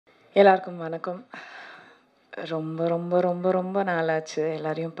எல்லாருக்கும் வணக்கம். ரொம்ப ரொம்ப ரொம்ப ரொம்ப நாளாச்சு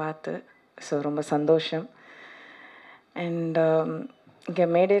எல்லாரையும் பார்த்து. ஸோ ரொம்ப சந்தோஷம். அண்ட் இங்கே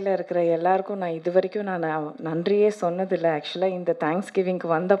மேடையில் இருக்கிற எல்லாருக்கும் நான் இது வரைக்கும் நான் நன்றியே சொன்னதில்லை. ஆக்சுவலாக இந்த தேங்க்ஸ் கிவிங்க்கு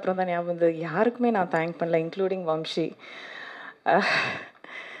வந்த அப்புறம் தான் ஞாபகம் வந்து யாருக்குமே நான் தேங்க் பண்ணல, including Vamshi.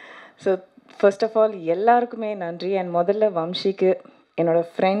 So first of all எல்லாருக்குமே நன்றி. அண்ட் முதல்ல வம்ஷிக்கு,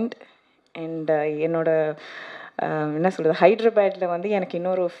 என்னோடய ஃப்ரெண்ட் அண்ட் என்ன சொல்கிறது, ஹைதராபாத்தில் வந்து எனக்கு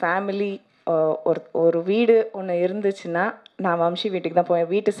இன்னொரு ஃபேமிலி ஒரு வீடு ஒன்று இருந்துச்சுன்னா நான் வம்ஷி வீட்டுக்கு தான் போவேன்.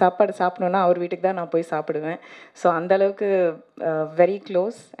 வீட்டு சாப்பாடு சாப்பிடணுன்னா அவர் வீட்டுக்கு தான் நான் போய் சாப்பிடுவேன். ஸோ அந்தளவுக்கு very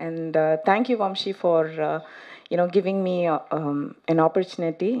close. And thank you Vamshi for giving me an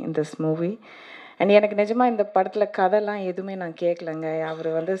opportunity in this movie. And எனக்கு நிஜமாக இந்த படத்தில் கதைலாம் எதுவுமே நான் கேட்கலங்க.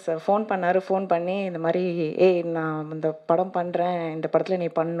 அவர் வந்து ஃபோன் பண்ணி இந்த மாதிரி நான் இந்த படம் பண்ணுறேன், இந்த படத்தில்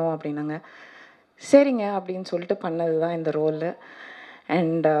நீ பண்ணணும் அப்படின்னாங்க. சரிங்க அப்படின்னு சொல்லிட்டு பண்ணது தான் இந்த ரோலு.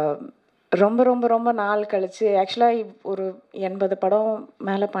 அண்ட் ரொம்ப ரொம்ப ரொம்ப நாள் கழித்து, ஆக்சுவலாக ஒரு 80 படம்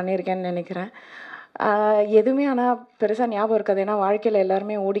மேலே பண்ணியிருக்கேன்னு நினைக்கிறேன். எதுவுமே ஆனால் பெருசாக ஞாபகம் இருக்காது. ஏன்னா வாழ்க்கையில்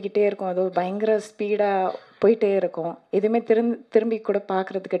எல்லாருமே ஓடிக்கிட்டே இருக்கும், அது பயங்கர ஸ்பீடாக போயிட்டே இருக்கும். எதுவுமே திரும்பி கூட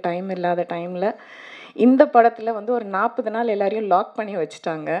பார்க்குறதுக்கு டைம் இல்லாத டைமில் இந்த படத்தில் வந்து ஒரு 40 நாள் எல்லாரையும் லாக் பண்ணி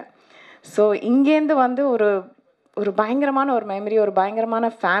வச்சுட்டாங்க. ஸோ இங்கேருந்து வந்து ஒரு பயங்கரமான ஒரு மெமரி, ஒரு பயங்கரமான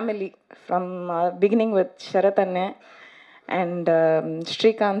family from beginning with Sharad அண்ணன் அண்ட்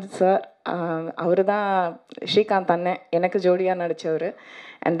ஸ்ரீகாந்த் சார். அவர் தான் ஸ்ரீகாந்த் அண்ணன் எனக்கு ஜோடியாக நடித்தவர்.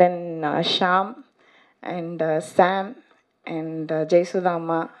 And then Sham and Sam and Jayasudha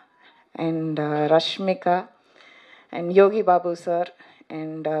அம்மா and Rashmika and Yogi Babu sir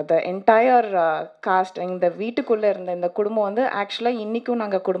and the entire cast. இந்த வீட்டுக்குள்ளே இருந்த இந்த குடும்பம் வந்து ஆக்சுவலாக இன்றைக்கும்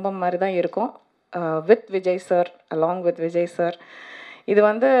நாங்கள் குடும்பம் மாதிரி தான் இருக்கோம், with Vijay sir, along with Vijay sir. இது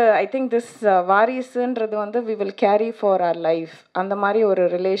வந்து ஐ திங்க் திஸ் வாரிசுன்றது வந்து we will carry for our life. அந்த மாதிரி ஒரு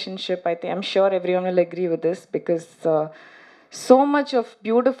relationship I'm sure every one will agree with this, because so much of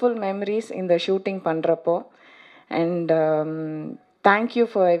beautiful memories இந்த ஷூட்டிங் பண்ணுறப்போ. And thank you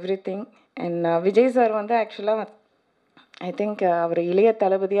for every thing. And Vijay sir வந்து ஆக்சுவலாக I think அவர் இளைய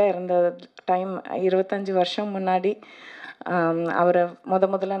தளபதியாக இருந்த டைம் 25 வருஷம் முன்னாடி அவரை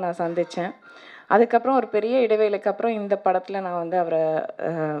முதல்ல நான் சந்தித்தேன். அதுக்கப்புறம் ஒரு பெரிய இடைவேளைக்கு அப்புறம் இந்த படத்தில் நான் வந்து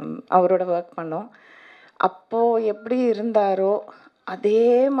அவரோட ஒர்க் பண்ணோம். அப்போது எப்படி இருந்தாரோ அதே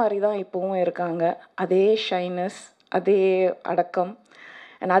மாதிரி தான் இப்போவும் இருக்காங்க. அதே ஷைனஸ், அதே அடக்கம்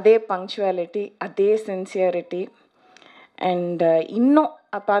அண்ட் அதே பங்க்சுவாலிட்டி, அதே சின்சியரிட்டி. அண்ட் இன்னும்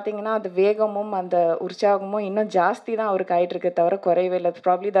பார்த்தீங்கன்னா அது வேகமும் அந்த உற்சாகமும் இன்னும் ஜாஸ்தி தான் அவருக்கு ஆகிட்டுருக்கே தவிர குறைவே இல்லை.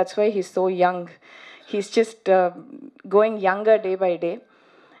 Probably that's why he's so young. He's just going younger day by day.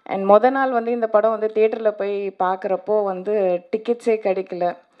 And நாள் வந்து இந்த படம் வந்து தியேட்டரில் போய் பார்க்குறப்போ வந்து டிக்கெட்ஸே கிடைக்கல,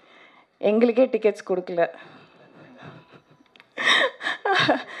 எங்களுக்கே டிக்கெட்ஸ் கொடுக்கல.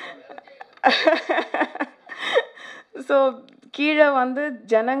 ஸோ கீழே வந்து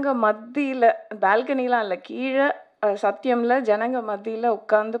ஜனங்க மத்தியில், பால்கனிலாம் இல்லை, கீழே சத்தியமில் ஜனங்க மத்தியில்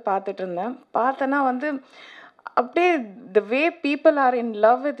உட்காந்து பார்த்துட்டு இருந்தேன். பார்த்தேன்னா வந்து அப்படியே த வே people are in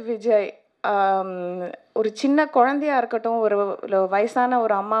love with Vijay. ஒரு சின்ன குழந்தையாக இருக்கட்டும், ஒரு வயசான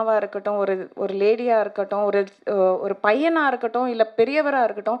ஒரு அம்மாவாக இருக்கட்டும், ஒரு லேடியாக இருக்கட்டும், ஒரு பையனாக இருக்கட்டும், இல்லை பெரியவராக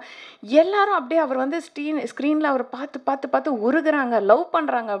இருக்கட்டும், எல்லாரும் அப்படியே அவர் வந்து ஸ்க்ரீனில் அவர் பார்த்து உருகுறாங்க, லவ்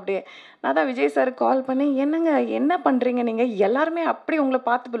பண்ணுறாங்க. அப்படியே நான் தான் விஜய் சார் கால் பண்ணி, என்னங்க என்ன பண்ணுறீங்க நீங்கள், எல்லாருமே அப்படி உங்களை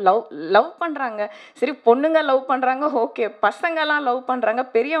பார்த்து லவ் பண்ணுறாங்க. சரி, பொண்ணுங்க லவ் பண்ணுறாங்க, ஓகே, பசங்கள்லாம் லவ் பண்ணுறாங்க,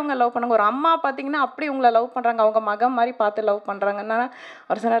 பெரியவங்க லவ் பண்ணுறாங்க, ஒரு அம்மா பார்த்தீங்கன்னா அப்படி உங்களை லவ் பண்ணுறாங்க, அவங்க மகன் மாதிரி பார்த்து லவ் பண்ணுறாங்கன்னா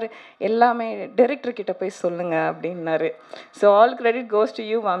அவர் சொன்னார், எல்லாமே டைரக்டர் கிட்ட போய் சொல்லுங்க அப்படின்னாரு. So all credit goes to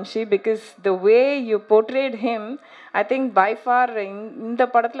you Vamshi, because the way you portrait him, I think by for இந்த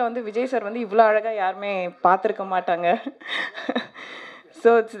படத்தில் வந்து விஜய் சார் வந்து இவ்வளோ அழகாக யாருமே பார்த்துருக்க மாட்டாங்க.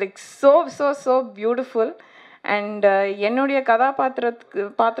 So it's like so beautiful. And என்னுடைய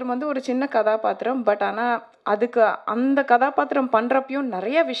பாத்திரம் வந்து ஒரு சின்ன கதாபாத்திரம். பட் ஆனால் அந்த கதாபாத்திரம் பண்ணுறப்பையும்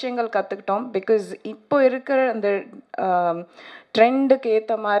நிறைய விஷயங்கள் கற்றுக்கிட்டோம். பிகாஸ் இப்போ இருக்கிற அந்த ட்ரெண்டுக்கு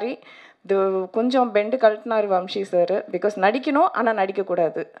ஏற்ற மாதிரி கொஞ்சம் பெண்டு கழட்டினார் வம்ஷி சார். பிகாஸ் நடிக்கணும் ஆனால்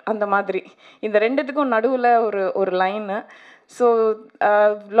நடிக்கக்கூடாது, அந்த மாதிரி இந்த ரெண்டுத்துக்கும் நடுவில் ஒரு line. So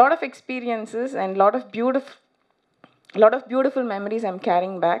lot of experiences and lot of beautiful memories I'm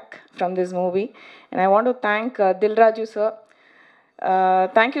carrying back from this movie. And I want to thank Dilraju sir.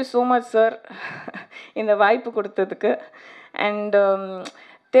 Thank you so much sir இந்த வாய்ப்பு கொடுத்ததுக்கு. அண்ட்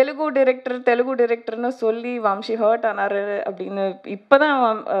தெலுங்கு டிரெக்டர்னு சொல்லி வம்ஷி ஹர்ட் ஆனார் அப்படின்னு இப்போ தான்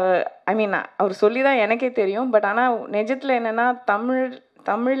ஐ மீன் அவர் சொல்லி தான் எனக்கே தெரியும். பட் ஆனால் நிஜத்தில் என்னென்னா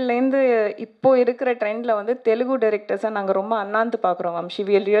தமிழ்லேருந்து இப்போ இருக்கிற ட்ரெண்டில் வந்து தெலுங்கு டைரக்டர்ஸை நாங்கள் ரொம்ப அண்ணாந்து பார்க்குறோம் Vamshi.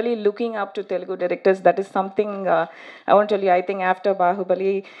 We are really looking up to Telugu directors. That is something I want to tell you. I think after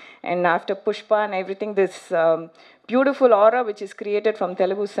Bahubali and after Pushpa and everything, this beautiful aura which is created from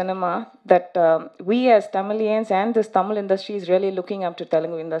Telugu cinema, that we as Tamilians and this Tamil industry is really looking up to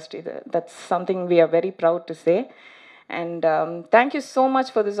Telugu industry. That's something we are very proud to say. And thank you so much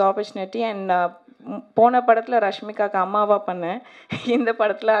for this opportunity. And போன படத்தில் ரஷ்மிகாக்கு அம்மாவாக பண்ணேன், இந்த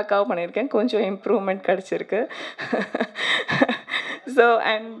படத்தில் அக்காவை பண்ணியிருக்கேன். கொஞ்சம் improvement கிடச்சிருக்கு. ஸோ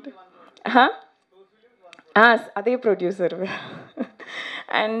அண்ட் அதே producer.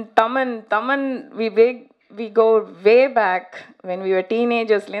 And Thaman we go way back when we were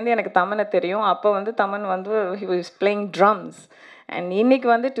teenagersலேருந்து எனக்கு தமனை தெரியும். அப்போ வந்து தமன் வந்து he was playing drums. And இன்னைக்கு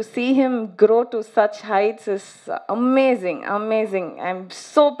வந்து to see him grow to such heights is amazing. I'm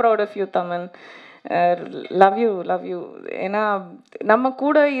so proud of you, Taman. Love you. ஏன்னா நம்ம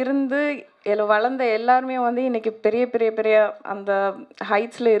கூட இருந்து வளர்ந்த எல்லாருமே வந்து இன்னைக்கு பெரிய பெரிய பெரிய அந்த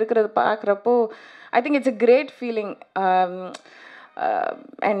ஹைட்ஸில் இருக்கிறது பார்க்குறப்போ I think it's a great feeling.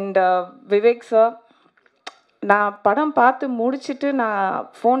 And Vivek sir, நான் படம் பார்த்து முடிச்சுட்டு நான்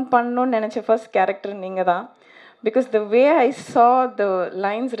ஃபோன் பண்ணணும்னு நினச்ச ஃபர்ஸ்ட் கேரக்டர் நீங்கள் தான். Because the way I saw the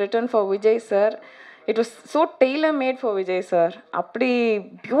lines written for Vijay sir, it was so tailor-made for Vijay sir. அப்படி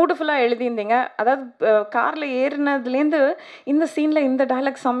பியூட்டிஃபுல்லாக எழுதியிருந்தீங்க. அதாவது காரில் ஏறினதுலேருந்து இந்த சீனில் இந்த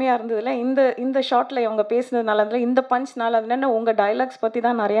டைலாக் செம்மையாக இருந்ததில்ல, இந்த ஷார்ட்டில் இவங்க பேசுனதுனால இருந்ததில்ல, இந்த பஞ்ச்னால இருந்ததுன்னா உங்கள் டைலாக்ஸ் பற்றி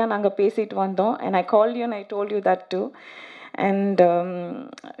தான் நிறையா நாங்கள் பேசிட்டு வந்தோம். And I called you and I told you that too. And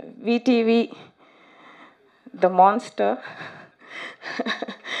VTV, the monster.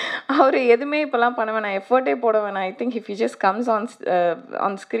 அவர் எதுவுமே இப்போலாம் பண்ண வேணாம், எஃபர்ட்டே போட வேணாம். I think if he just comes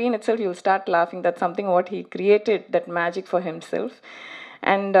on screen itself, you'll start laughing. That's something what he created, that magic for himself.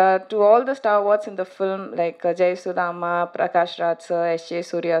 And to all the star awards in the film, like Jay Sudama, Prakash Raj sir, S.J.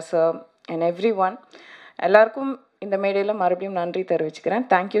 Surya sir, and everyone, எல்லாருக்கும் இந்த மேடையில் மறுபடியும் நன்றி தெரிவிச்சுக்கிறேன்.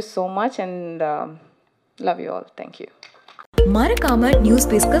 Thank you so much and love you all. Thank you. மறக்காம news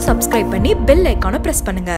பேஸ்க்கு subscribe பண்ணி bell ஐகானை press பண்ணுங்க.